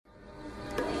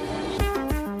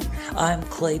I'm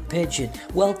Clay Pigeon.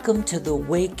 Welcome to the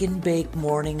Wake and Bake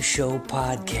Morning Show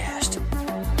podcast.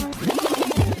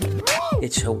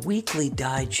 It's a weekly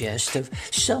digest of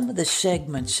some of the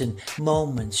segments and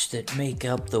moments that make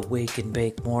up the Wake and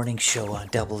Bake Morning Show on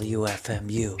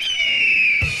WFMU.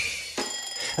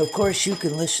 Of course, you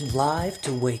can listen live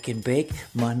to Wake and Bake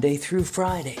Monday through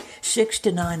Friday, 6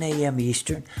 to 9 a.m.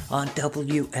 Eastern on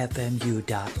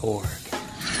WFMU.org.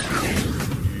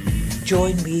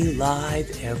 Join me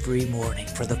live every morning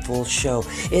for the full show.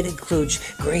 It includes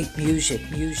great music,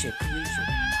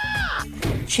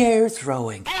 chair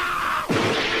throwing,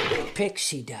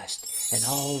 pixie dust, and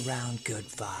all-round good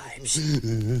vibes.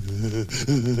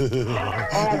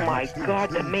 Oh my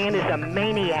God, the man is a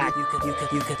maniac.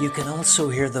 You can also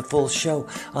hear the full show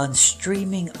on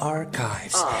streaming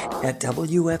archives at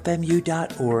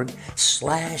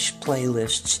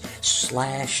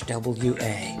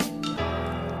WFMU.org/playlists/WA.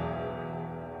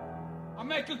 I'm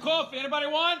making coffee. Anybody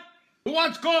want? Who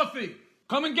wants coffee?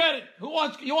 Come and get it. You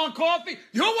want coffee?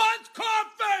 Who wants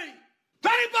coffee?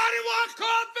 Does anybody want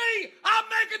coffee? I'm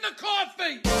making the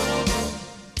coffee.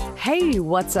 Hey,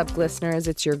 what's up, listeners?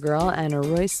 It's your girl, Anna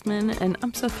Roisman, and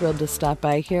I'm so thrilled to stop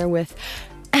by here with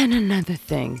And Another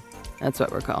Thing. That's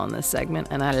what we're calling this segment,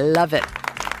 and I love it.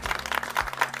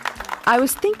 I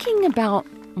was thinking about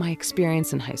my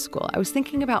experience in high school. I was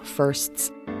thinking about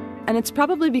firsts, and it's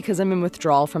probably because I'm in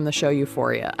withdrawal from the show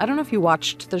Euphoria. I don't know if you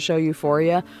watched the show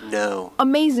Euphoria. No.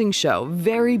 Amazing show.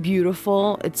 Very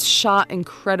beautiful. It's shot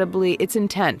incredibly. It's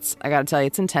intense. I gotta tell you,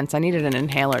 it's intense. I needed an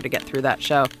inhaler to get through that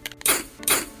show.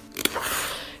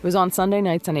 It was on Sunday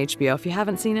nights on HBO. If you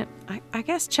haven't seen it, I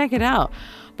guess check it out.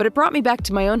 But it brought me back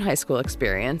to my own high school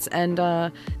experience, and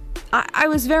I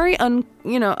was very uncool.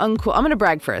 I'm going to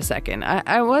brag for a second.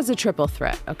 I was a triple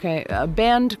threat, okay? A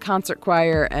band, concert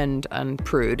choir, and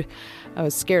prude. I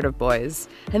was scared of boys.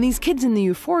 And these kids in the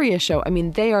Euphoria show, I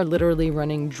mean, they are literally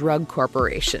running drug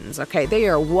corporations, okay? They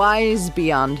are wise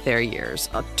beyond their years.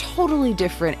 A totally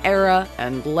different era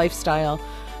and lifestyle,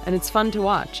 and it's fun to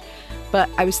watch. But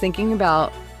I was thinking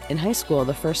about, in high school,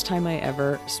 the first time I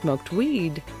ever smoked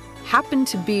weed happened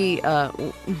to be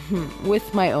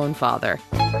with my own father.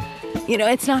 You know,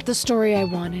 it's not the story I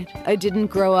wanted. I didn't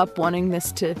grow up wanting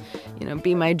this to,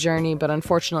 be my journey, but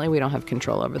unfortunately we don't have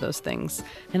control over those things.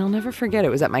 And I'll never forget, it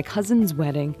was at my cousin's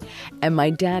wedding, and my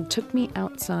dad took me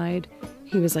outside.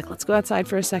 He was like, let's go outside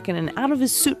for a second, and out of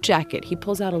his suit jacket, he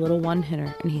pulls out a little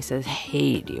one-hitter, and he says,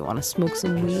 hey, do you want to smoke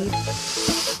some weed?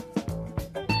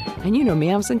 And you know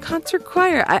me, I was in concert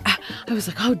choir. I was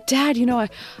like, oh, Dad,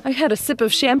 I had a sip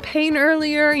of champagne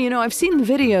earlier. I've seen the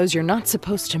videos. You're not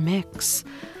supposed to mix.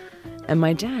 And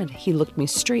my dad, he looked me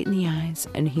straight in the eyes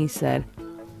and he said,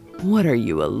 what are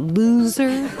you, a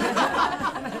loser?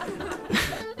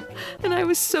 And I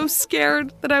was so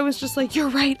scared that I was just like, you're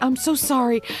right. I'm so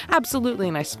sorry. Absolutely.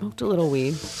 And I smoked a little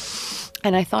weed.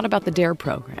 And I thought about the DARE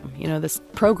program. This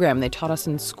program they taught us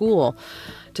in school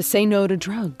to say no to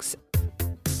drugs.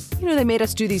 They made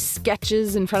us do these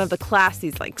sketches in front of the class,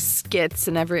 these like skits,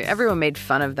 and everyone made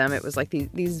fun of them. It was like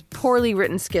these poorly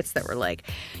written skits that were like,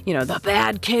 the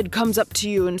bad kid comes up to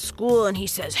you in school and he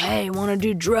says, hey, want to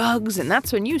do drugs? And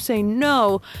that's when you say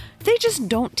no. They just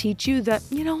don't teach you that,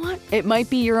 you know what? It might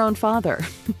be your own father.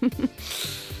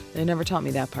 They never taught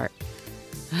me that part.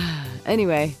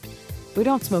 Anyway, we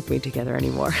don't smoke weed together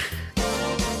anymore.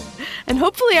 And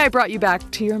hopefully I brought you back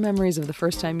to your memories of the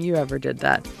first time you ever did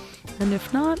that. And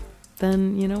if not,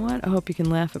 then you know what? I hope you can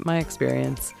laugh at my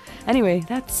experience. Anyway,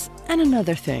 that's And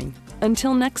Another Thing.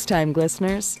 Until next time,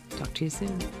 listeners. Talk to you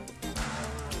soon.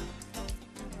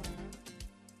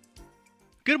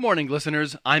 Good morning,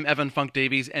 listeners. I'm Evan Funk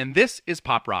Davies, and this is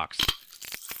Pop Rocks.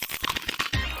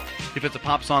 If it's a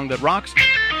pop song that rocks,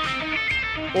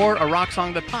 or a rock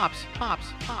song that pops,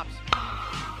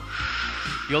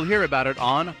 you'll hear about it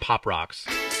on Pop Rocks.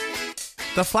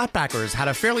 The Flatbackers had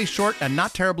a fairly short and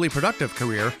not terribly productive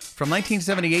career from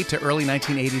 1978 to early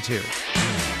 1982.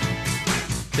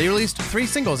 They released 3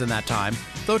 singles in that time,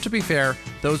 though to be fair,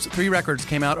 those 3 records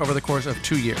came out over the course of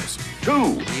 2 years.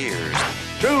 2 years.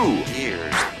 2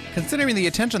 years. Considering the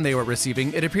attention they were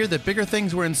receiving, it appeared that bigger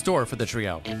things were in store for the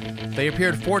trio. They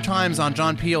appeared 4 times on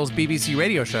John Peel's BBC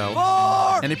radio show,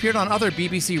 and appeared on other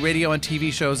BBC radio and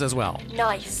TV shows as well.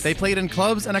 Nice. They played in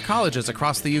clubs and at colleges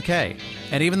across the UK,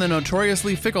 and even the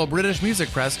notoriously fickle British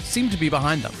music press seemed to be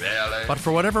behind them. Really? But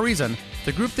for whatever reason,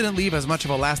 the group didn't leave as much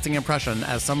of a lasting impression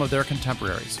as some of their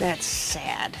contemporaries. That's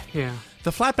sad. Yeah.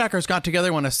 The Flatbackers got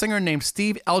together when a singer named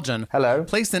Steve Elgin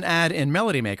placed an ad in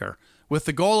Melody Maker, with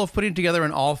the goal of putting together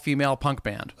an all-female punk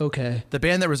band. Okay. The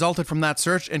band that resulted from that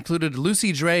search included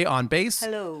Lucy Dre on bass,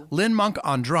 Hello. Lynn Monk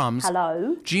on drums,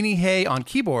 Hello. Jeannie Hay on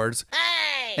keyboards,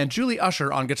 and Julie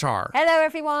Usher on guitar. Hello,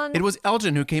 everyone. It was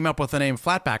Elgin who came up with the name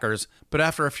Flatbackers, but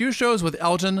after a few shows with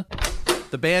Elgin,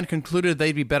 the band concluded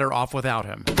they'd be better off without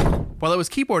him. While it was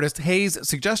keyboardist Hayes'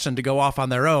 suggestion to go off on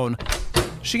their own,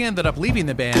 she ended up leaving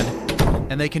the band,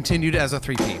 and they continued as a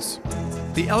three-piece.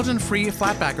 The Elgin-free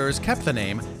Flatbackers kept the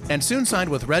name and soon signed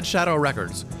with Red Shadow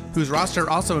Records, whose roster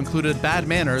also included Bad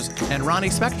Manners and Ronnie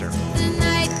Spector. The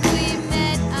night we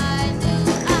met, I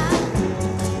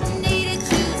knew I needed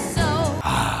you so.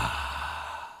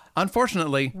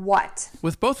 Unfortunately, What?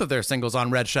 with both of their singles on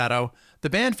Red Shadow, the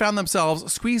band found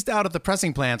themselves squeezed out of the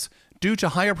pressing plants due to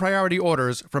higher priority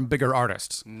orders from bigger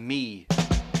artists. Me.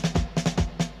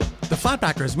 The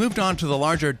Flatbackers moved on to the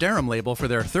larger Darum label for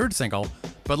their third single,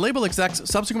 but label execs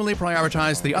subsequently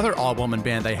prioritized the other all-woman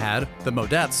band they had, the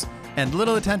Modettes, and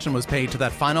little attention was paid to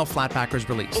that final Flatbackers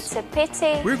release. It's a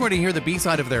pity. We're going to hear the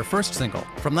B-side of their first single.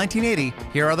 From 1980,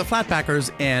 here are the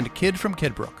Flatbackers and Kid from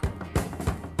Kidbrook.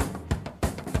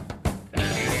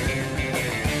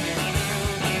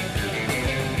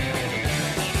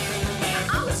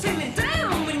 I was feeling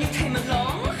down when you came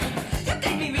along. You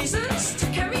gave me reasons to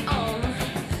carry on.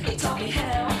 You taught me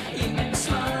how, you made me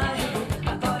smile.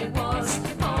 I thought it was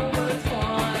all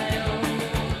worthwhile.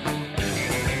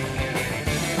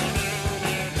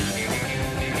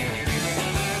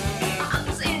 I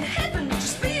was in heaven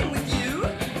just being with you.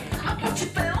 I thought you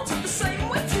felt the same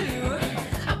way too.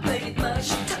 I played it much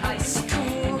to ice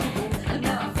cool, and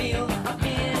now I feel I've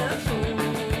been a fool.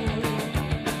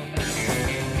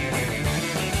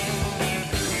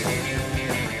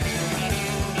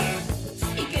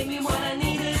 You gave me what I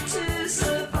needed to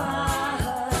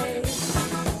survive.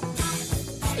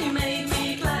 You made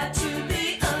me glad to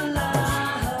be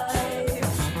alive.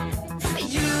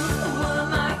 You were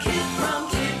my kid from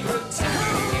Kidbrook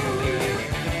Town.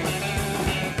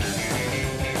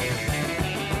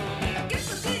 I guess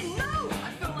I didn't know I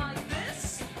felt like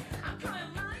this. I'm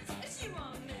crying nights, it's you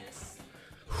on this.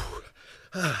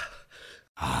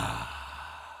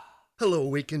 Hello,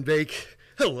 Wake and Bake.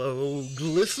 Hello,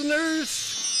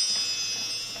 listeners.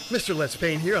 Mr. Les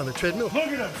Payne here on the treadmill. Look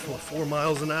at him. 4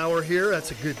 miles an hour here.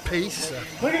 That's a good pace.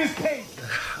 Look at his pace.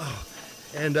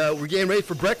 And we're getting ready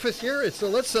for breakfast here. So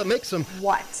let's make some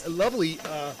What? lovely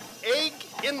egg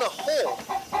in the hole.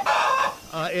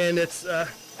 And it's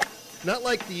not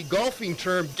like the golfing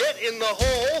term, get in the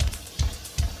hole.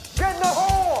 Get in the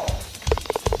hole.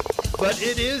 But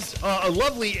it is a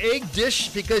lovely egg dish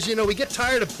because, you know, we get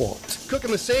tired of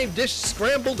cooking the same dish,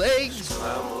 scrambled eggs,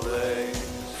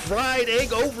 fried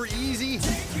egg over easy.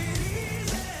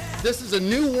 This is a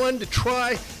new one to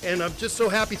try, and I'm just so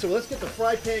happy. So let's get the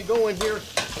fry pan going here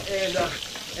and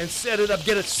set it up,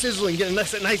 get it sizzling, get it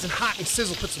nice and hot and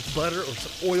sizzle. Put some butter or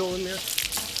some oil in there.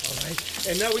 All right.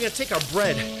 And now we're going to take our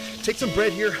bread. Take some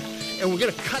bread here, and we're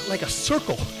going to cut like a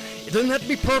circle. It doesn't have to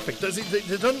be perfect.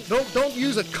 Don't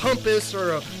use a compass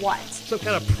or What? some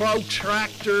kind of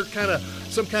protractor,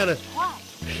 some kind of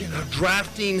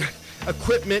drafting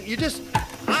equipment. You just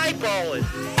eyeball it,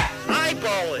 all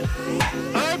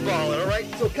right?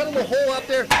 So cut a little hole out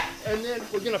there, and then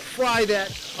we're gonna fry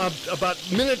that about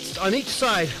minutes on each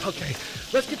side. Okay,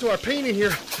 let's get to our painting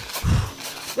here.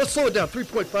 Let's slow it down,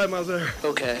 3.5 miles an hour.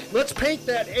 Okay. Let's paint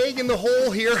that egg in the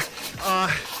hole here.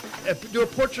 Do a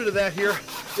portrait of that here,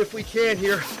 if we can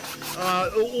here.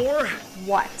 Or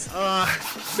What?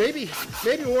 maybe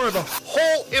more of a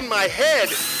hole in my head.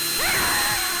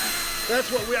 That's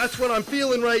what I'm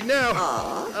feeling right now.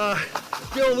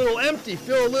 Feel a little empty.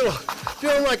 Feeling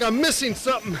like I'm missing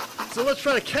something. So let's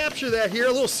try to capture that here.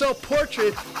 A little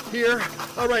self-portrait here.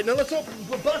 All right, now let's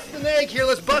bust an egg here.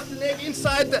 Let's bust an egg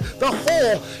inside the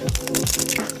hole.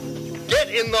 Get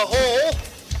in the hole.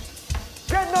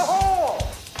 Get in the hole.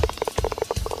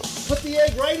 Put the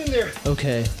egg right in there.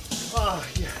 Okay.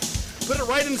 Yeah. Put it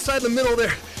right inside the middle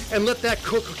there and let that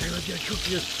cook. Okay, let that cook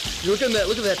here. You look at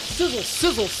that sizzle,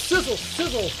 sizzle, sizzle,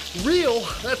 sizzle reel.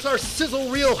 That's our sizzle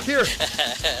reel here.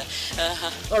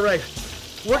 All right.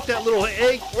 Work that little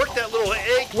egg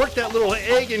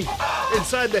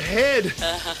inside the head,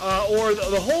 or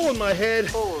the hole in my head,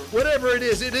 whatever it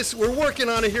is. We're working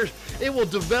on it here. It will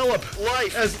develop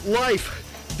as life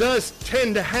does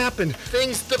tend to happen.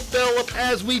 Things develop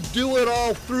as we do it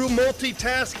all through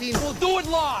multitasking. We'll do it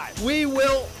live. We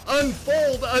will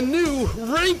unfold a new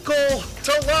wrinkle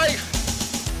to life.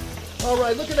 All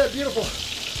right, look at that beautiful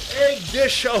egg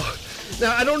dish. Oh,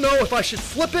 now, I don't know if I should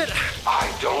flip it. I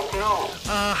don't know.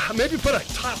 Maybe put a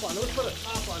top on. Let's put a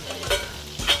top on.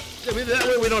 I mean, that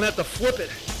way we don't have to flip it.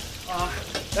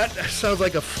 That sounds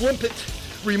like a flippant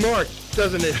remark,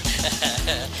 doesn't it?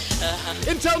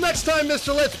 Until next time,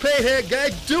 Mr. Let's Pay Head Guy,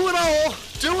 do it all.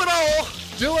 Do it all.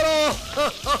 Do it all.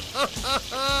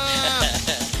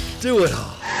 Do it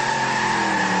all.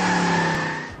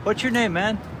 What's your name,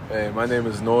 man? Hey, my name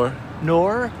is Noor.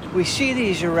 Noor? We see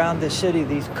these around the city,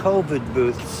 these COVID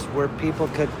booths where people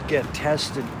could get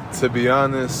tested. To be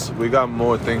honest, we got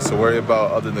more things to worry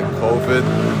about other than COVID.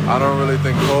 I don't really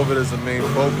think COVID is the main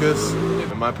focus.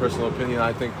 In my personal opinion,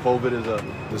 I think COVID is a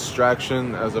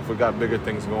distraction, as if we got bigger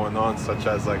things going on, such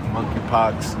as like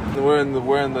monkeypox. We're in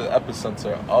the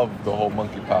epicenter of the whole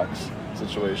monkeypox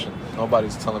situation.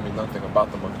 Nobody's telling me nothing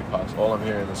about the monkeypox. All I'm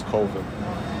hearing is COVID.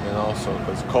 And also,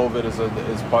 because COVID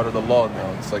is part of the law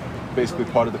now. It's like basically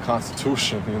part of the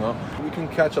Constitution, you know? We can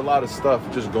catch a lot of stuff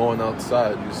just going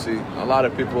outside, you see. A lot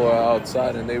of people are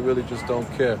outside and they really just don't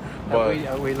care. But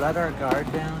Are we let our guard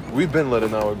down? we've been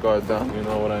letting our guard down, you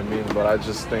know what I mean? But I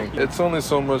just think it's only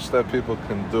so much that people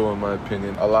can do, in my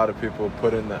opinion. A lot of people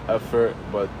put in the effort,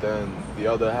 but then the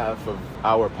other half of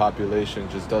our population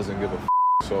just doesn't give a f***.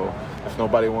 So if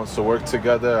nobody wants to work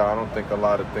together, I don't think a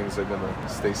lot of things are going to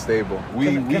stay stable.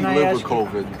 We live with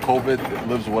COVID. COVID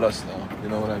lives with us now. You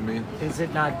know what I mean? Is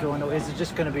it not going to, is it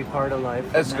just going to be part of life?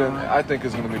 It's good. I think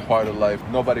it's going to be part of life.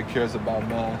 Nobody cares about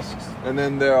masks. And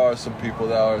then there are some people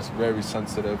that are very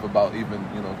sensitive about even,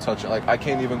 touching. Like, I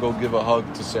can't even go give a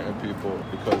hug to certain people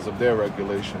because of their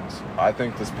regulations. I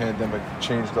think this pandemic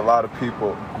changed a lot of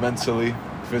people mentally,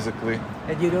 physically.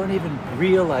 And you don't even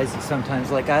realize it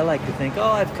sometimes. Like, I like to think,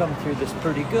 I've come through this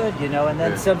pretty good, and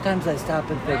then sometimes I stop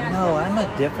and think, no, I'm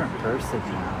a different person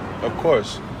now. Of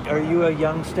course. Are you a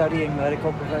young studying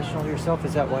medical professional yourself?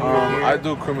 Is that why you're here? I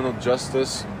do criminal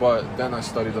justice, but then I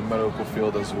study the medical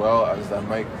field as well, as that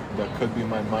could be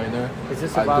my minor. Is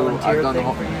this a volunteer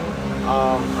thing for you?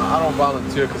 I don't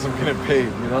volunteer because I'm getting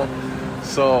paid,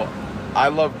 So I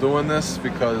love doing this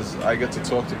because I get to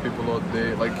talk to people all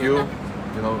day, like you.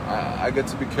 I get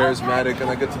to be charismatic and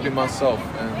I get to be myself,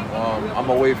 and I'm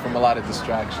away from a lot of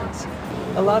distractions.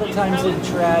 A lot of times in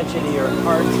tragedy or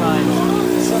hard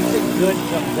times, something good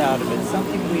comes out of it,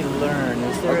 something we learn.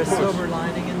 Is there a silver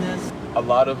lining in this? A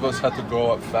lot of us had to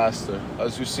grow up faster.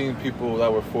 As you've seen people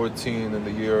that were 14 in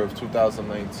the year of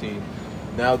 2019,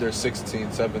 now they're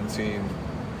 16, 17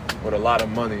 with a lot of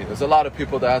money. There's a lot of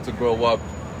people that had to grow up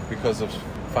because of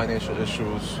financial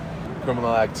issues,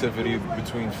 criminal activity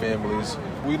between families.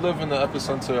 We live in the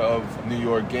epicenter of New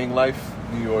York gang life,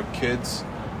 New York kids,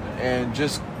 and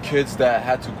just kids that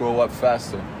had to grow up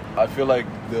faster. I feel like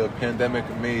the pandemic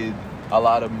made a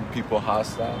lot of people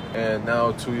hostile, and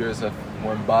now 2 years have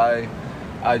went by.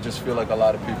 I just feel like a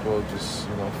lot of people just,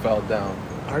 fell down.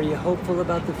 Are you hopeful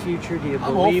about the future? Do you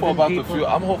believe in people?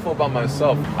 I'm hopeful about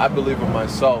myself. I believe in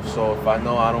myself, so if I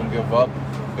know I don't give up,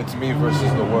 it's me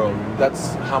versus the world.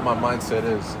 That's how my mindset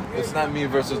is. It's not me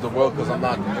versus the world because I'm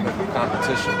not in a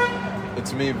competition.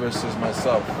 It's me versus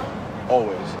myself,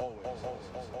 always.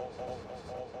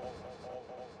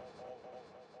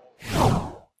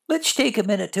 Let's take a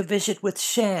minute to visit with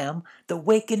Sam, the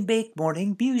Wake and Bake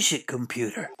Morning Music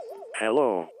Computer.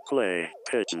 Hello, Clay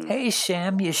Pigeon. Hey,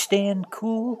 Sam, you staying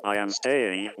cool? I am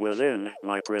staying within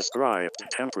my prescribed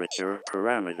temperature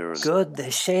parameters. Good.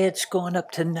 They say it's going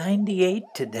up to 98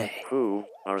 today. Who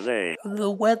are they? The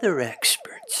weather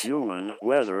experts. Human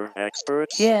weather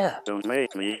experts? Yeah. Don't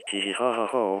make me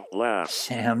hee-hee-ha-ha-ho laugh.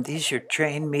 Sam, these are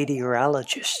trained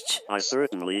meteorologists. I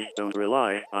certainly don't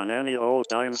rely on any old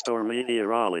dime-store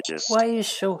meteorologist. Why are you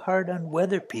so hard on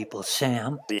weather people,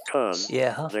 Sam? Because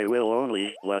they will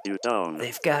only let you down.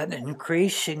 They've gotten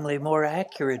increasingly more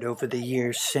accurate over the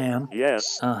years, Sam.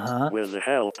 Yes. With the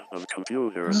help of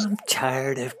computers. I'm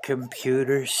tired of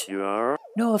computers. You are?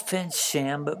 No offense,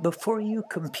 Sam, but before you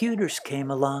computers came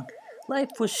along, life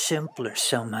was simpler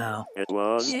somehow. It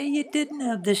was? Yeah, you didn't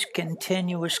have this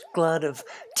continuous glut of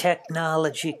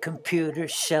technology,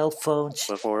 computers, cell phones.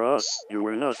 But for us, you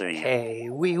were nothing. Hey,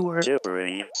 we were...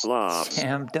 gibbering slobs.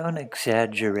 Sam, don't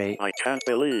exaggerate. I can't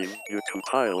believe you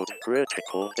compiled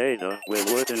critical data with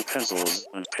wooden pencils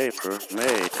and paper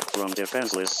made from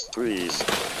defenseless trees.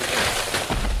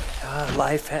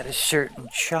 Life had a certain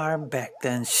charm back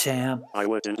then, Sam. I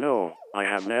wouldn't know. I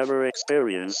have never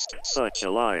experienced such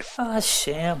a life.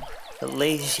 Sam, a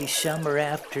lazy summer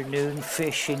afternoon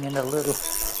fishing in a little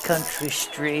country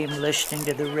stream, listening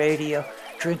to the radio,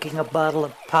 drinking a bottle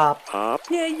of pop. Pop?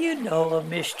 Yeah, you know, a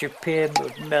Mr. Pibb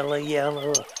with mellow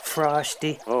yellow,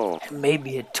 Frosty? Oh.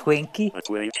 Maybe a Twinkie? A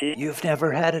Twinkie? You've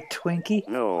never had a Twinkie?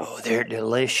 No. Oh, they're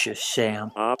delicious,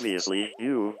 Sam. Obviously,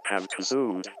 you have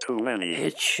consumed too many.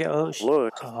 It shows.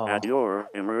 Look Oh. at your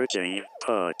emerging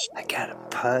pudge. I got a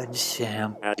pudge,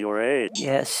 Sam. At your age,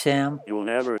 Yes, Sam. you'll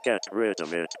never get rid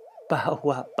of it. Ba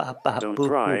wa ba ba Don't boo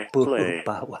cry, boo play.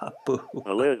 ba wa boo.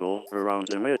 A little around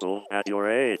the middle at your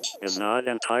age is not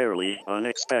entirely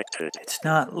unexpected. It's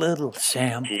not little,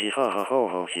 Sam. Hee ha ha ho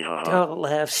ho hee ha ha. Don't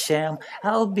laugh, Sam.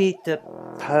 I'll beat the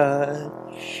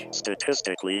pudge.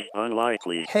 Statistically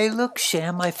unlikely. Hey, look,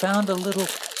 Sam. I found a little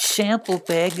sample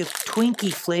bag of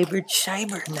Twinkie-flavored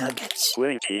cyber nuggets.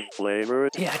 Twinkie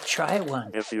flavored? Yeah, try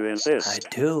one. If you insist. I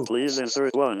do. Please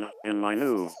insert one in my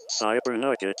new Cyber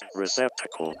Nugget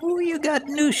receptacle. Oh, you got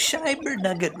new cyber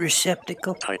nugget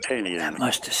receptacle. Titanium. That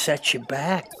must have set you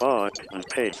back. Bought and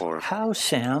paid for. How,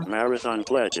 Sam? Marathon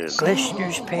pledges.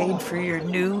 Listeners paid for your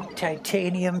new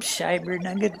titanium cyber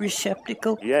nugget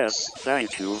receptacle? Yes,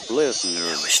 thank you, listeners.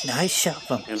 It was nice of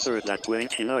them. Insert that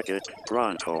Twinkie Nugget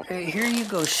pronto. Hey, here you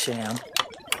go, Sam.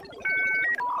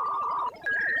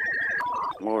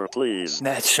 More, please.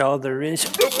 That's all there is.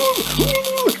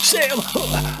 Sam!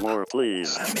 More,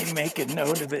 please. Let me make a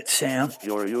note of it, Sam.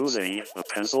 You're using a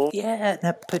pencil? Yeah, and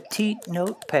a petite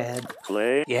notepad.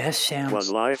 Clay? Yes, Sam.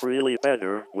 Was life really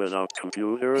better without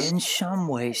computers? In some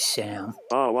ways, Sam.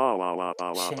 Ba wa wa wa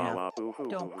ba wa ba Sam, wa boo hoo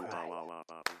don't hoo cry. ba wa wa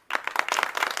ba.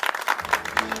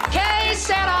 Que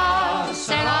sera,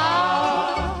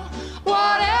 sera.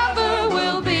 Whatever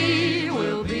will be,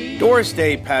 will be. Doris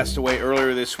Day passed away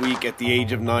earlier this week at the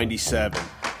age of 97.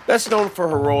 Best known for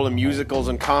her role in musicals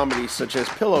and comedies such as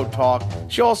Pillow Talk,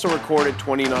 she also recorded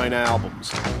 29 albums.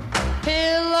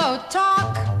 Pillow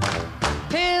talk.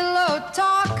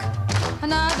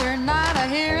 Another night I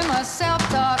hear myself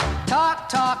talk.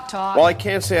 While I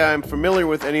can't say I am familiar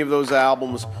with any of those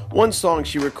albums, one song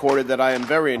she recorded that I am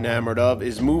very enamored of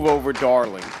is Move Over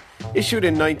Darling. Issued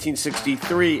in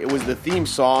 1963, it was the theme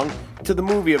song to the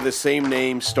movie of the same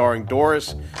name starring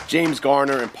Doris, James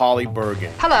Garner, and Polly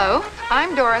Bergen. Hello,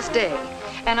 I'm Doris Day.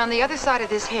 And on the other side of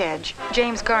this hedge,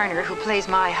 James Garner, who plays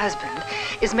my husband,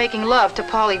 is making love to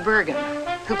Polly Bergen,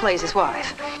 who plays his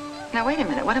wife. Now, wait a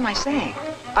minute, what am I saying?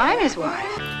 I'm his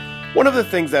wife. One of the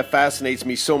things that fascinates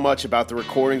me so much about the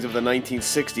recordings of the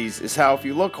 1960s is how, if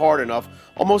you look hard enough,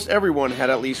 almost everyone had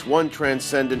at least one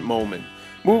transcendent moment.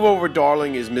 Move Over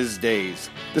Darling is Ms. Day's.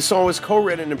 The song was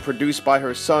co-written and produced by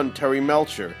her son, Terry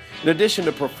Melcher. In addition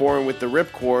to performing with the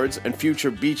Ripcords and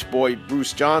future Beach Boy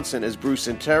Bruce Johnson as Bruce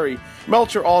and Terry,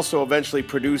 Melcher also eventually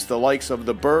produced the likes of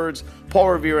the Byrds, Paul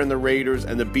Revere and the Raiders,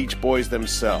 and the Beach Boys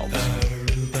themselves.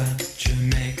 Aruba,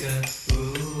 Jamaica,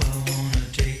 ooh, I wanna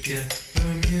take you.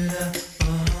 Bermuda,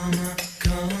 Bahama,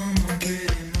 come on, pretty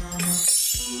mama.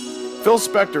 Phil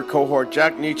Spector cohort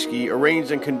Jack Nitschke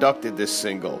arranged and conducted this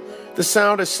single. The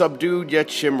sound is subdued yet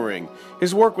shimmering.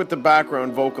 His work with the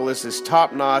background vocalist is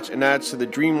top-notch and adds to the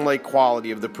dreamlike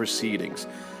quality of the proceedings.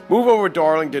 Move Over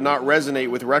Darling did not resonate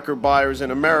with record buyers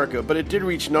in America, but it did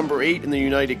reach number 8 in the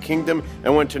United Kingdom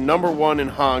and went to number 1 in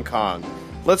Hong Kong.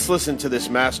 Let's listen to this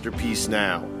masterpiece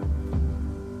now.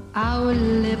 Our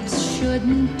lips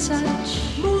shouldn't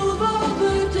touch. Move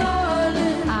over,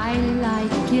 darling. I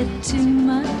like it too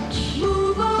much.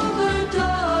 Move over,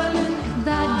 darling.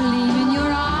 That gleam in your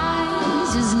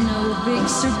eyes is no big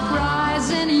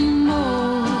surprise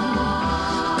anymore.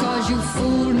 'Cause you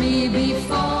fooled me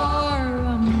before.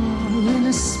 I'm all in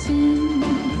a spin.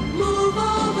 Move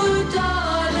over,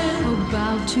 darling.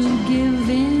 About to give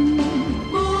in.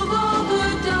 Move over,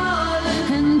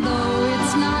 darling. And though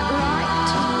it's not right,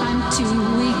 I'm too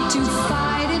weak to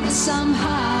fight it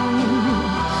somehow.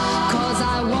 'Cause I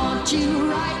want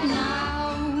you right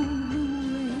now.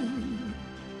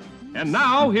 And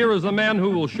now, here is a man who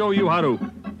will show you how to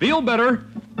feel better,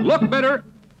 look better,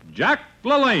 Jack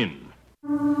LaLanne.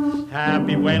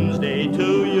 Happy Wednesday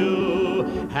to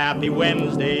you. Happy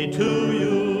Wednesday to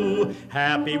you.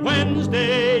 Happy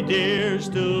Wednesday, dear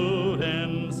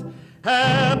students.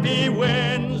 Happy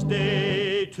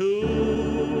Wednesday to you.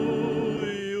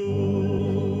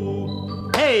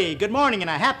 Hey, good morning and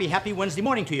a happy Wednesday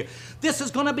morning to you. This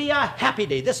is going to be a happy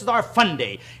day. This is our fun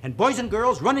day. And boys and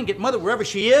girls, run and get Mother wherever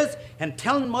she is and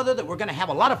tell Mother that we're going to have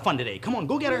a lot of fun today. Come on,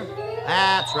 go get her.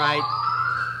 That's right.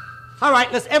 All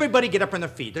right, let's everybody get up on their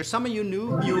feet. There's some of you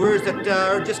new viewers that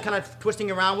are just kind of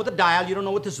twisting around with a dial. You don't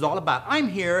know what this is all about. I'm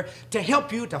here to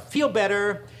help you to feel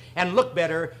better and look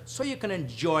better so you can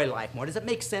enjoy life more. Does it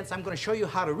make sense? I'm going to show you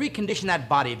how to recondition that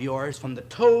body of yours from the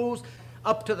toes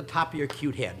up to the top of your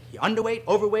cute head. You're underweight,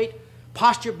 overweight,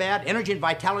 posture bad, energy and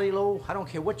vitality low. I don't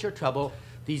care what's your trouble.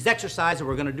 These exercises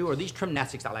we're going to do, or these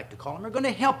trimnastics I like to call them, are going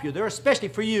to help you. They're especially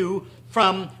for you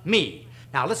from me.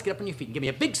 Now, let's get up on your feet and give me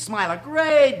a big smile, a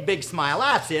great big smile.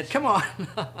 That's it. Come on.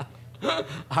 All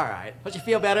right. Don't you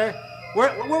feel better?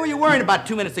 Where were you worrying about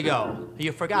 2 minutes ago?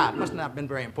 You forgot. Must not have been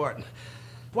very important.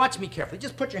 Watch me carefully.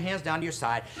 Just put your hands down to your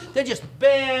side. Then just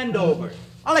bend over.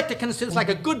 I like to consider this like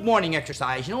a good morning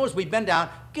exercise. You know, as we bend down,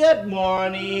 good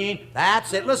morning.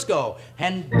 That's it. Let's go.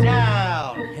 And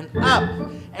down, and up,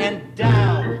 and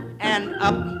down, and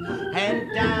up,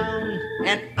 and down,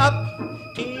 and up.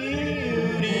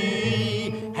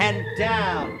 And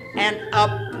down, and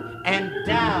up, and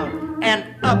down,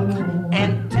 and up,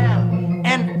 and down,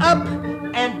 and up,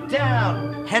 and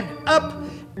down, and up,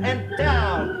 and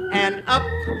down, and up,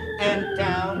 and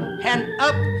down, and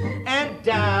up, and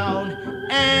down,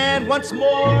 and once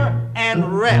more,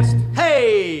 and rest.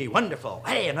 Hey, wonderful.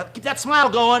 Hey, and keep that smile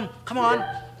going. Come on.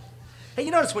 Hey,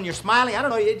 you notice when you're smiling, I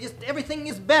don't know, everything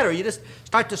is better. You just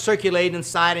start to circulate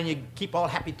inside and you keep all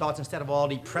happy thoughts instead of all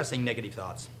depressing negative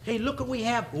thoughts. Hey, look what we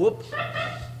have. Whoop.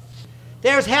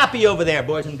 There's Happy over there,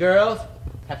 boys and girls.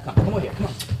 Happy, come over here, come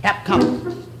on. Happy,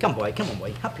 come. Come, boy, come on,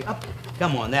 boy. Up.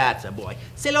 Come on, that's a boy.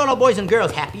 Say hello, boys and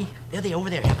girls, Happy. There they over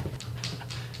there, Happy.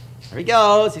 There he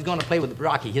goes. He's going to play with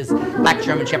Rocky, his black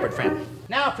German Shepherd friend.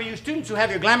 Now, for you students who have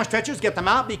your glamour stretchers, get them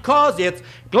out because it's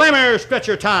glamour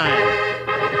stretcher time.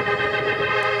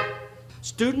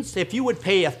 Students, if you would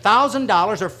pay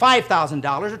 $1,000 or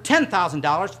 $5,000 or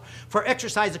 $10,000 for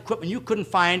exercise equipment, you couldn't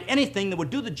find anything that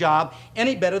would do the job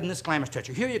any better than this glamour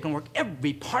stretcher. Here you can work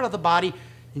every part of the body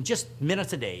in just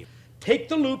minutes a day. Take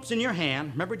the loops in your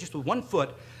hand, remember just with one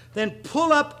foot, then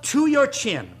pull up to your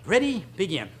chin. Ready?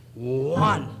 Begin.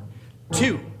 1,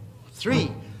 2,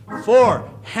 3, 4,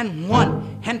 and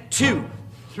 1, and 2,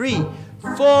 3,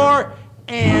 4,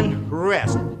 and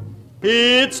rest.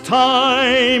 It's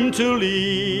time to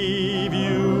leave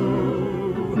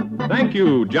you. Thank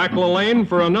you, Jack LaLanne,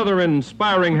 for another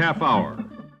inspiring half hour.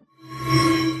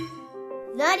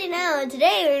 99, and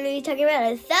today we're going to be talking about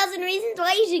 1,000 reasons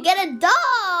why you should get a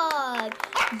dog.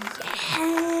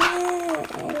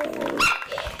 Yeah.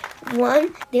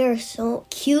 One, they're so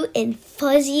cute and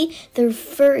fuzzy. Their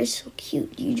fur is so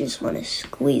cute. You just want to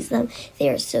squeeze them. They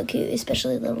are so cute,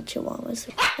 especially little chihuahuas.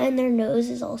 And their nose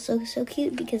is also so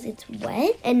cute because it's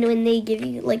wet. And when they give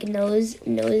you like nose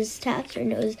taps or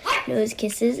nose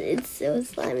kisses, it's so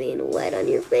slimy and wet on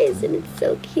your face, and it's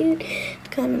so cute. It's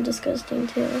kind of disgusting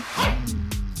too.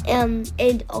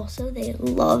 And also they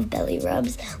love belly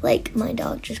rubs. Like my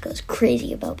dog just goes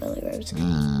crazy about belly rubs.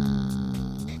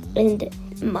 And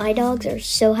my dogs are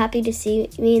so happy to see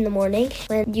me in the morning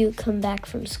when you come back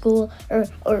from school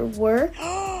or work.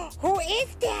 Who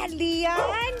is that,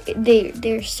 Leon?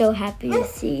 They're so happy to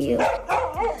see you.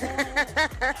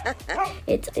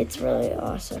 It's really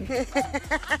awesome.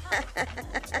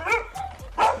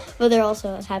 But they're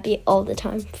also happy all the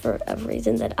time for a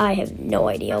reason that I have no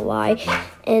idea why.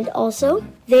 And also,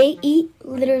 they eat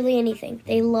literally anything.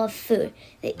 They love food.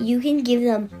 You can give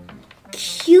them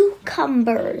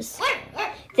cucumbers.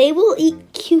 They will eat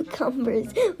cucumbers,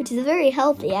 which is very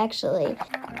healthy, actually.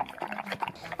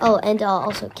 Oh, and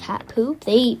also cat poop.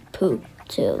 They eat poop,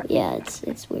 too. Yeah,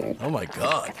 it's weird. Oh, my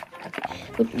God.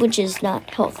 Which is not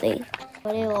healthy.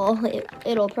 But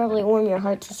it'll probably warm your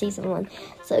heart to see someone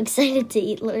so excited to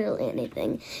eat literally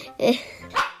anything.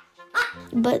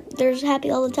 But they're happy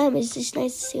all the time. It's just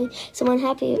nice to see someone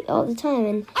happy all the time.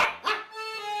 And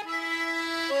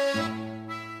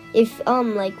if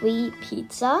like we eat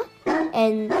pizza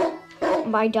and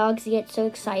my dogs get so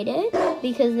excited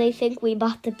because they think we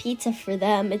bought the pizza for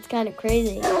them. It's kind of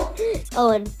crazy.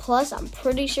 Oh, and plus I'm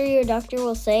pretty sure your doctor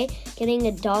will say getting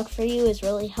a dog for you is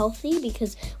really healthy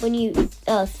because when you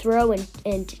throw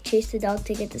and chase the dog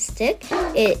to get the stick,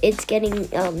 it's getting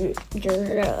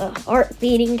your heart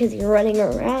beating because you're running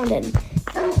around, and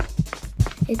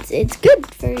it's good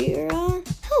for your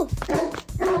health.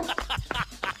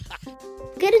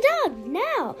 Get a dog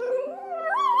now.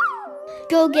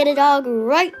 Go get a dog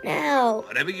right now.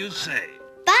 Whatever you say.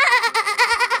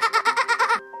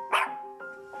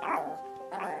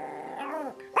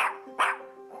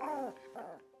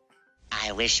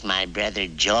 I wish my brother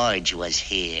George was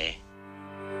here.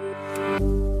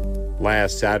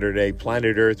 Last Saturday,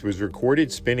 planet Earth was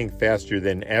recorded spinning faster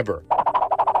than ever.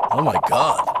 Oh my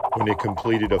God. When it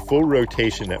completed a full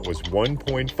rotation that was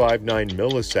 1.59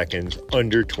 milliseconds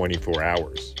under 24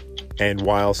 hours. And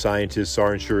while scientists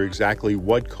aren't sure exactly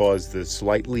what caused the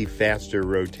slightly faster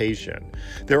rotation,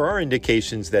 there are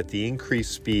indications that the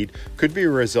increased speed could be a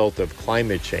result of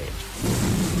climate change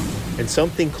and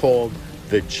something called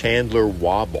the Chandler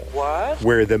Wobble. What?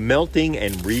 Where the melting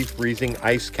and refreezing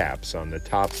ice caps on the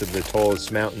tops of the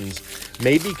tallest mountains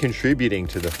may be contributing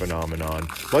to the phenomenon,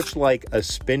 much like a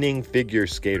spinning figure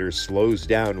skater slows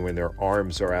down when their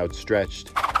arms are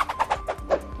outstretched,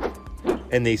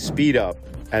 and they speed up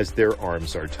as their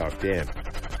arms are tucked in.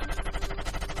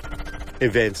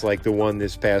 Events like the one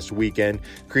this past weekend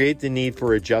create the need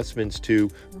for adjustments to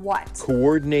what?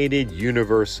 Coordinated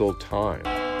universal time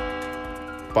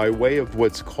by way of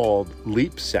what's called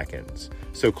leap seconds,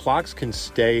 so clocks can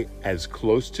stay as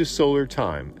close to solar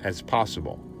time as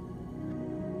possible.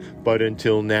 But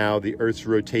until now, the Earth's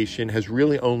rotation has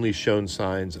really only shown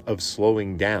signs of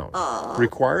slowing down,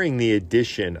 requiring the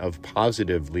addition of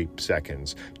positive leap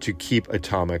seconds to keep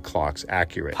atomic clocks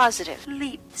accurate. Positive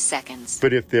leap seconds.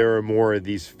 But if there are more of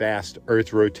these fast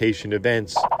Earth rotation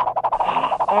events,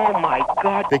 Oh my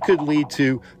God. they could lead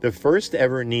to the first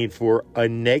ever need for a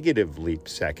negative leap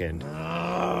second,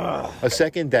 a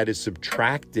second that is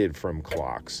subtracted from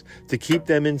clocks to keep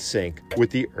them in sync with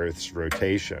the Earth's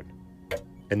rotation.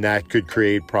 And that could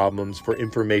create problems for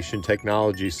information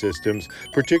technology systems,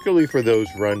 particularly for those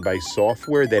run by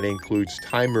software that includes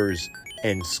timers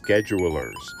and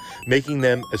schedulers, making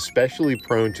them especially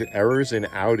prone to errors and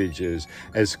outages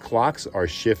as clocks are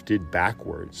shifted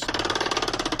backwards.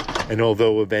 And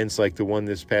although events like the one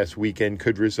this past weekend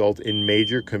could result in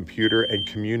major computer and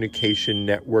communication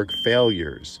network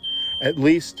failures, at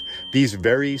least these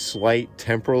very slight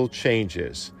temporal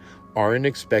changes aren't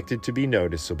expected to be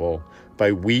noticeable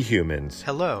by we humans.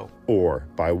 Hello. Or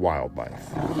by wildlife.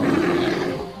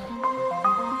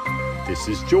 This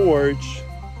is George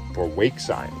for Wake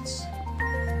Science.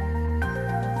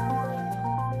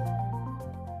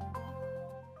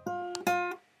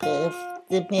 Puff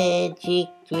the magic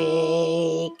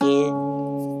dragon.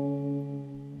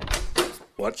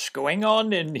 What's going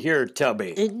on in here,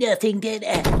 Tubby? Nothing,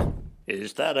 Dad.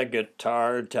 Is that a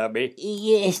guitar, Tubby?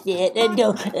 Yes, Dad.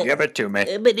 No. Give it to me.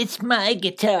 But it's my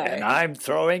guitar. And I'm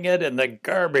throwing it in the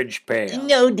garbage pail.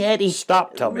 No, Daddy.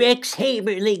 Stop, Tubby. Rex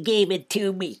Haberly gave it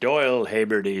to me. Doyle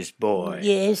Haberty's boy.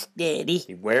 Yes, Daddy.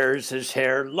 He wears his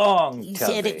hair long, He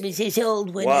Tubby. said it was his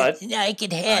old one. What? And I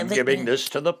could have I'm it. giving this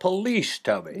to the police,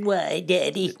 Tubby. Why,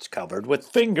 Daddy? It's covered with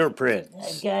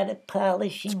fingerprints. I got a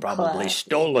polishing Probably cloth.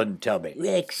 stolen, Tubby.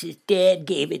 Rex's dad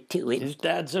gave it to him. His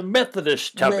dad's a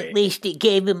Methodist, Well, Tubby. at least he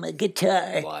gave him a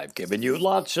guitar. Well, I've given you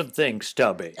lots of things,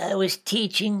 Tubby. I was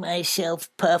teaching myself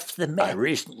Puff the I Magic.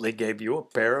 recently gave you a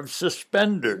pair of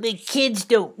suspenders. The kids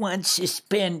don't want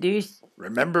suspenders.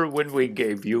 Remember when we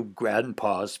gave you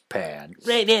Grandpa's pants?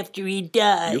 Right after he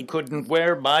died. You couldn't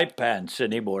wear my pants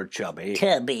anymore, Chubby.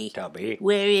 Tubby. Tubby.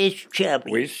 Where is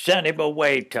Chubby? We sent him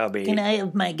away, Tubby. Can I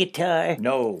have my guitar?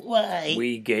 No. Why?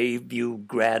 We gave you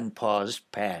Grandpa's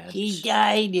pants. He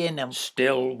died in them.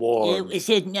 Still warm. It was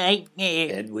a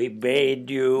nightmare. And we made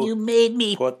you, You made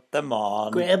me put them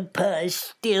on. Grandpa's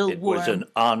still It warm. was an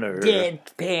honor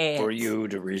Dead pants. for you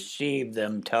to receive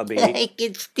them, Tubby. I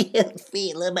can still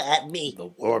feel them on me. The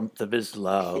warmth of his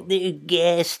love. They're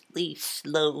ghastly,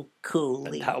 slow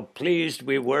cooling. How pleased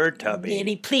we were, Tubby.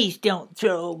 Daddy, please don't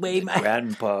throw away my...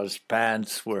 Grandpa's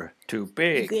pants were too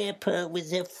big. Grandpa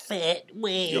was a fat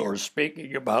whale. You're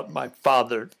speaking about my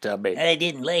father, Tubby. I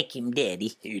didn't like him,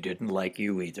 Daddy. He didn't like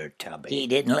you either, Tubby. He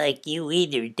didn't like you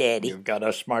either, Daddy. You've got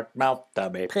a smart mouth,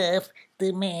 Tubby. Puff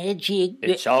the magic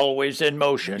It's always in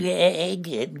motion.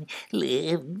 dragon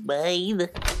lived by the...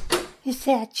 Is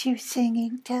that you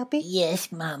singing, Tubby?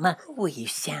 Yes, Mama. Oh, you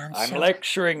sound I'm so...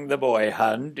 lecturing the boy,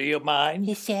 hon. Do you mind?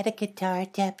 Is that a guitar,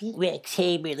 Tubby? Rex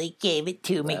Haberly gave it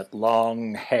to me. That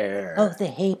long hair. Oh, the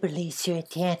Haberleys are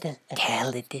a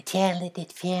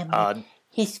talented family. On,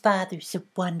 His father's a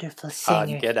wonderful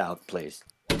singer. get out, please.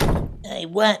 I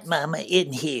want Mama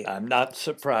in here. I'm not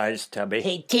surprised, Tubby.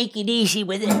 Hey, take it easy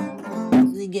with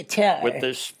the guitar. With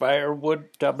this firewood,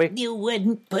 Tubby, You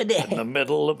wouldn't put in the it...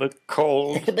 middle of a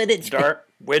cold, But it's dark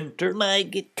winter. my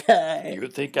guitar. You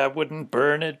think I wouldn't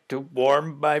burn it to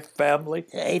warm my family?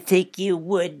 I think you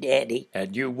would, Daddy.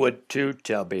 And you would too,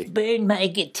 Tubby. Burn my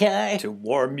guitar. To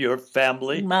warm your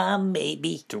family? Mom,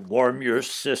 maybe. To warm your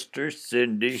sister,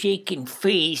 Cindy? She can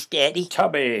freeze, Daddy.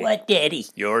 Tubby! What, Daddy?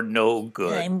 You're no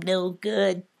good. I'm no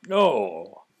good,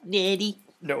 No. Daddy.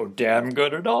 No damn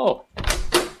good at all.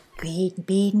 Green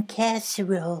bean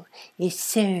casserole is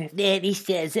served. Daddy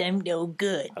says I'm no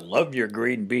good. I love your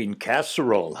green bean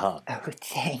casserole, hon. Oh,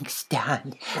 thanks,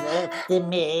 Don. Puff the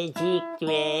magic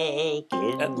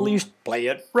dragon. At least play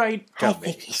it right, I Tubby.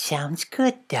 think he sounds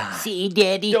good, Don. See,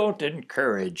 Daddy? Don't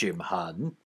encourage him,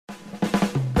 hon.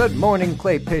 Good morning,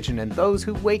 Clay Pigeon, and those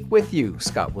who wake with you.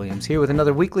 Scott Williams here with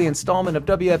another weekly installment of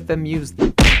WFMU's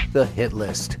The Hit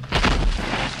List.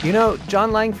 You know,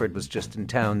 John Langford was just in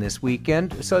town this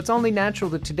weekend, so it's only natural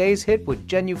that today's hit would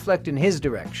genuflect in his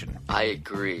direction. I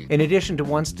agree. In addition to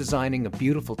once designing a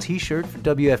beautiful t-shirt for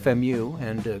WFMU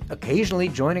and occasionally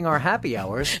joining our happy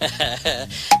hours,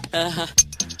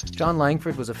 John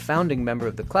Langford was a founding member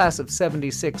of the class of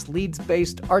 '76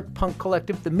 Leeds-based art punk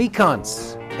collective, the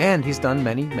Mekons. And he's done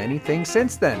many, many things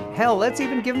since then. Hell, let's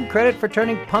even give him credit for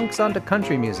turning punks onto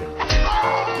country music.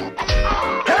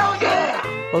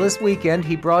 Well, this weekend,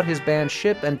 he brought his band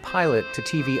Ship and Pilot to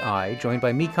TVI, joined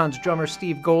by Mekon's drummer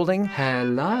Steve Golding.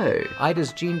 Hello.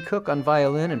 Ida's Gene Cook on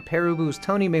violin and Perubu's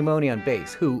Tony Maimone on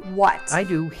bass, who... What? I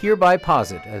do hereby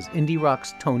posit as indie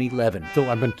rock's Tony Levin. So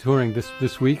I've been touring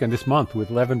this week and this month with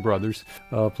Levin Brothers,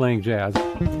 playing jazz.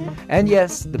 And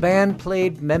yes, the band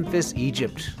played Memphis,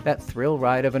 Egypt, that thrill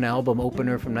ride of an album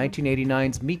opener from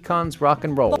 1989's Mekon's Rock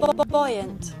and Roll.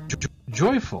 Buoyant.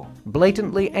 Joyful.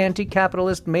 Blatantly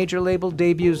anti-capitalist major label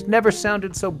debuts never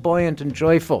sounded so buoyant and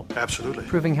joyful. Absolutely.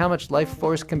 Proving how much life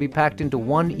force can be packed into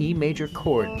one E major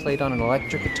chord played on an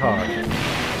electric guitar.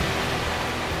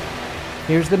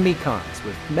 Here's the Mekons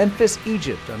with Memphis,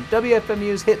 Egypt on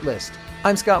WFMU's hit list.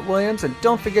 I'm Scott Williams, and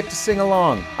don't forget to sing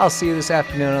along. I'll see you this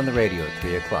afternoon on the radio at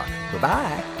 3 o'clock.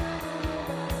 Bye-bye.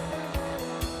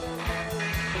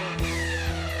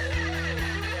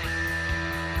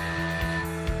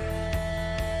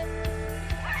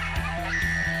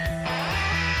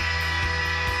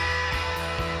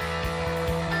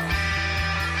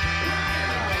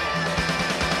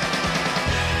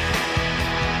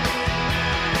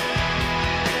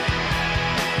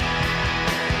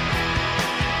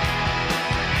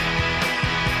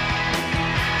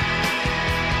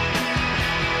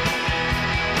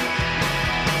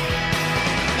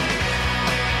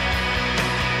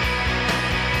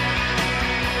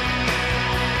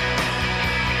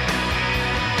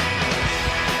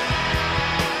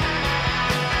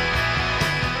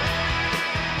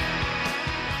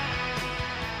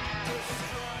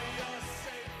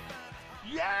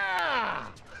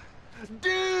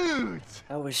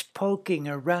 I was poking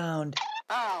around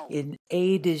in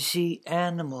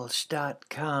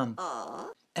A2ZAnimals.com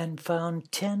and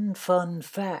found 10 fun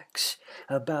facts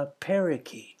about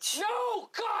parakeets. No!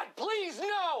 God, please,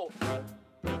 no!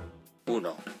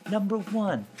 Uno. Number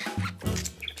 1.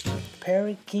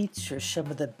 Parakeets are some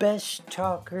of the best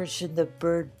talkers in the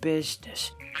bird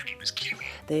business. My name is Kiwi.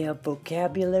 They have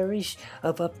vocabularies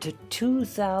of up to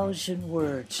 2,000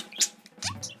 words.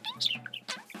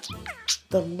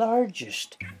 The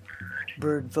largest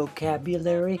bird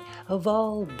vocabulary of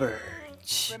all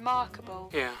birds.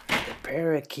 Remarkable. Yeah. The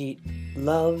parakeet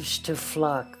loves to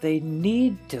flock. They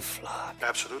need to flock.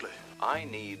 Absolutely. I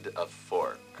need a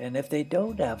fork. And if they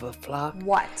don't have a flock,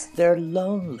 What? they're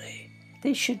lonely.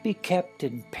 They should be kept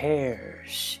in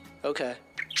pairs. Okay.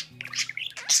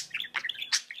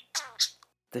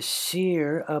 The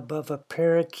cere above a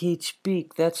parakeet's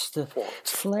beak, that's the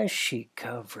fleshy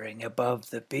covering above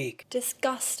the beak.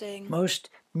 Disgusting. Most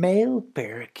male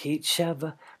parakeets have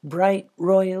a bright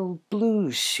royal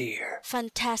blue cere,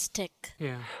 Fantastic.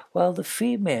 Yeah. while the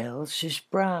female's is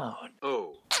brown.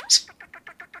 Oh.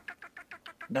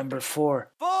 Number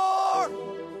 4.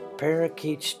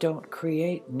 Parakeets don't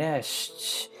create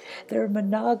nests. They're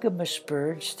monogamous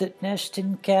birds that nest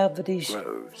in cavities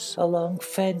along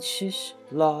fences,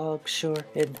 logs, or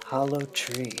in hollow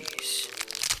trees.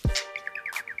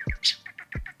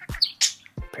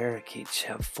 Parakeets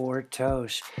have 4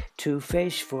 toes, 2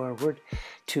 face forward,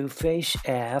 2 face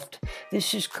aft.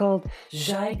 This is called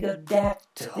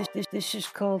zygodactyl. This is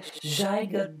called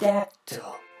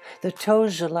zygodactyl. The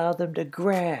toes allow them to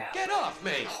grab, Get off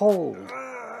me! hold,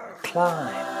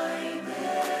 climb.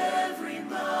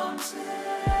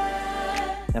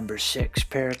 Number 6,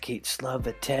 parakeets love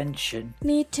attention.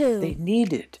 Me too. They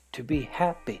need it to be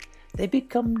happy. They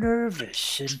become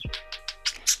nervous and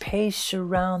pace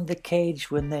around the cage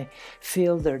when they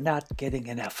feel they're not getting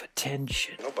enough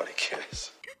attention. Nobody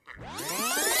cares.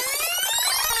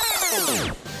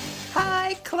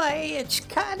 Hi, Clay. It's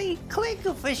Connie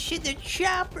Klinklefish in the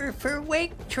chopper for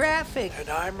Wake Traffic. And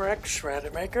I'm Rex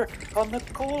Rademacher on the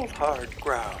cold, hard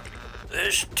ground.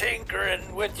 This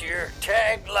tinkering with your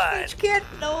tagline. It's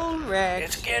getting old,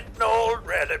 Rex. It's getting old,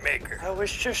 Rademacher. I was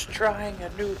just trying a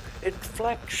new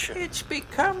inflection. It's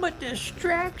become a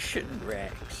distraction,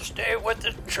 Rex. Stay with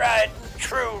the tried and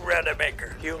true,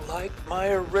 Rademacher. You like my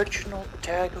original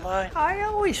tagline? I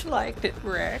always liked it,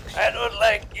 Rex. I don't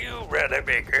like you,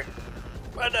 Rademacher.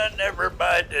 But I never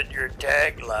minded your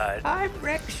tagline. I'm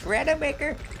Rex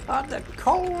Rademacher on the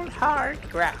cold, hard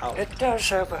ground. It does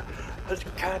have a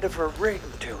kind of a ring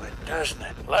to it, doesn't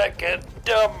it? Like a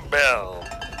dumbbell.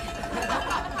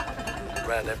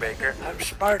 Rademacher. I'm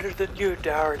smarter than you,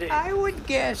 Dougherty. I would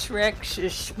guess Rex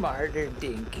is smarter,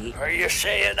 Dinky. Are you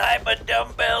saying I'm a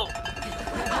dumbbell?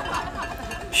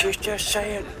 She's just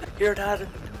saying you're not an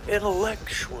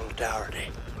intellectual, Dougherty.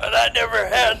 But I never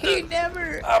had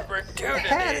the opportunity.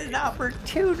 Had an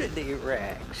opportunity,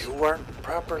 Rex. You weren't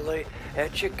properly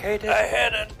educated? I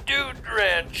had a dude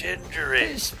ranch injury.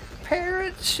 His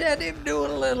parents sent him to a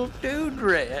little dude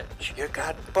ranch. You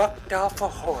got bucked off a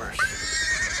horse.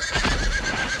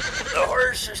 The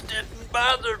horses didn't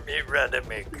bother me,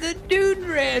 Rademacher. The dude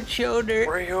ranch owner.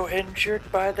 Were you injured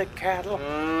by the cattle?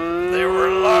 They were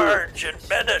large and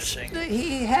menacing.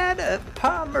 He had a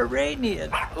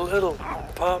Pomeranian. A little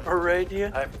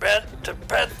Pomeranian? I bent to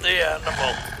pet the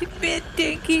animal. He bit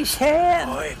Dinky's hand.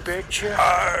 Oh, he bit you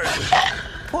hard.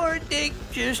 Poor Dink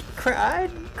just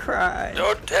cried and cried.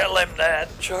 Don't tell him that.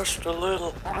 Just a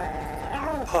little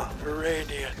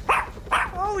Pomeranian.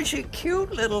 Oh, it was a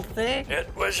cute little thing.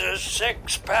 It was a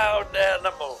 6-pound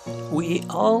animal. We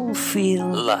all feel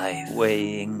life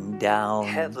weighing down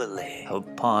heavily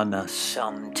upon us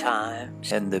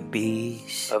sometimes, and the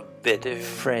bees of bitter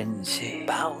frenzy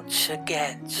bounce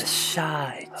against the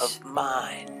sides of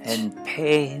mine, and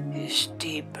pain is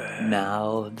deeper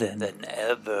now than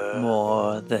ever,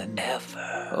 more than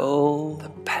ever. Oh, the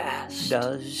past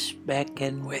does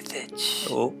beckon with its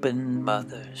open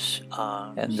mother's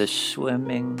arms, and the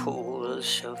swimming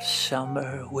pools of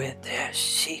summer with their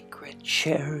secret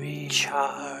cherry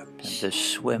charms, and the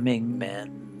swimming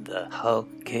men, the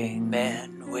hulking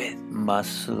men with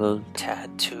muscle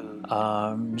tattooed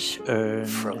arms earned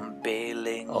from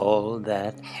baling all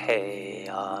that hay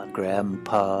on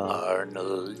Grandpa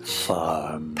Arnold's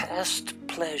farm. Past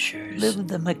pleasures, live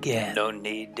them again. No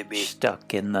need to be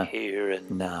stuck in the here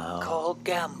and now. Call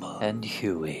Gamble and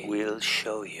Huey. We'll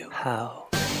show you how.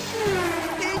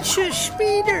 It's a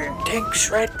speeder. Dink's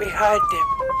right behind him.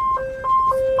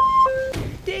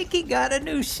 Dinky got a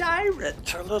new siren.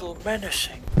 It's a little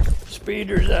menacing.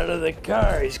 Speeder's out of the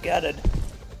car. Is that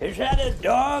a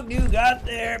dog you got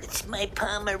there? It's my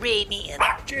Pomeranian.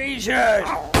 Jesus!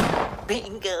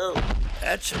 Bingo.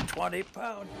 That's a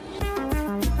 20-pound.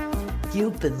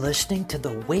 You've been listening to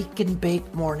the Wake and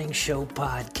Bake Morning Show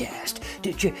podcast.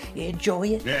 Did you enjoy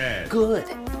it? Yes. Good.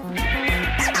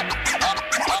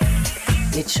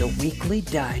 It's a weekly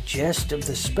digest of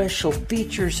the special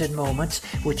features and moments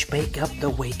which make up the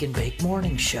Wake and Bake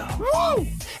Morning Show. Woo!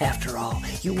 After all,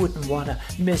 you wouldn't want to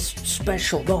miss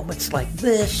special moments like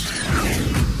this.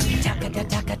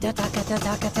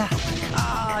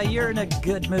 Ah, you're in a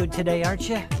good mood today, aren't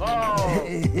you? Oh.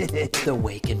 The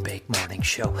Wake and Bake Morning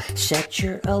Show. Set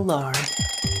your alarm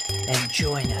and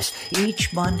join us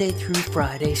each Monday through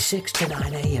Friday, 6 to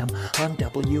 9 a.m. on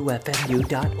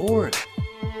WFMU.org.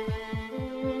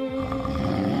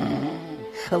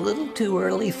 A little too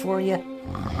early for you?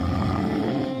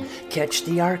 Catch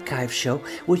the archive show,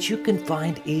 which you can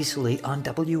find easily on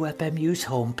WFMU's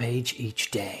homepage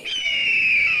each day.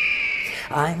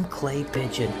 I'm Clay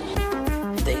Pigeon.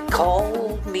 They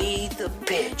call me the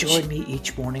Pitch. Join me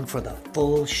each morning for the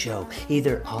full show,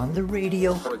 either on the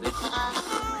radio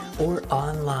or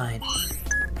online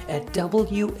at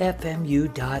WFMU.org.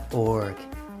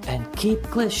 And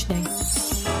keep listening.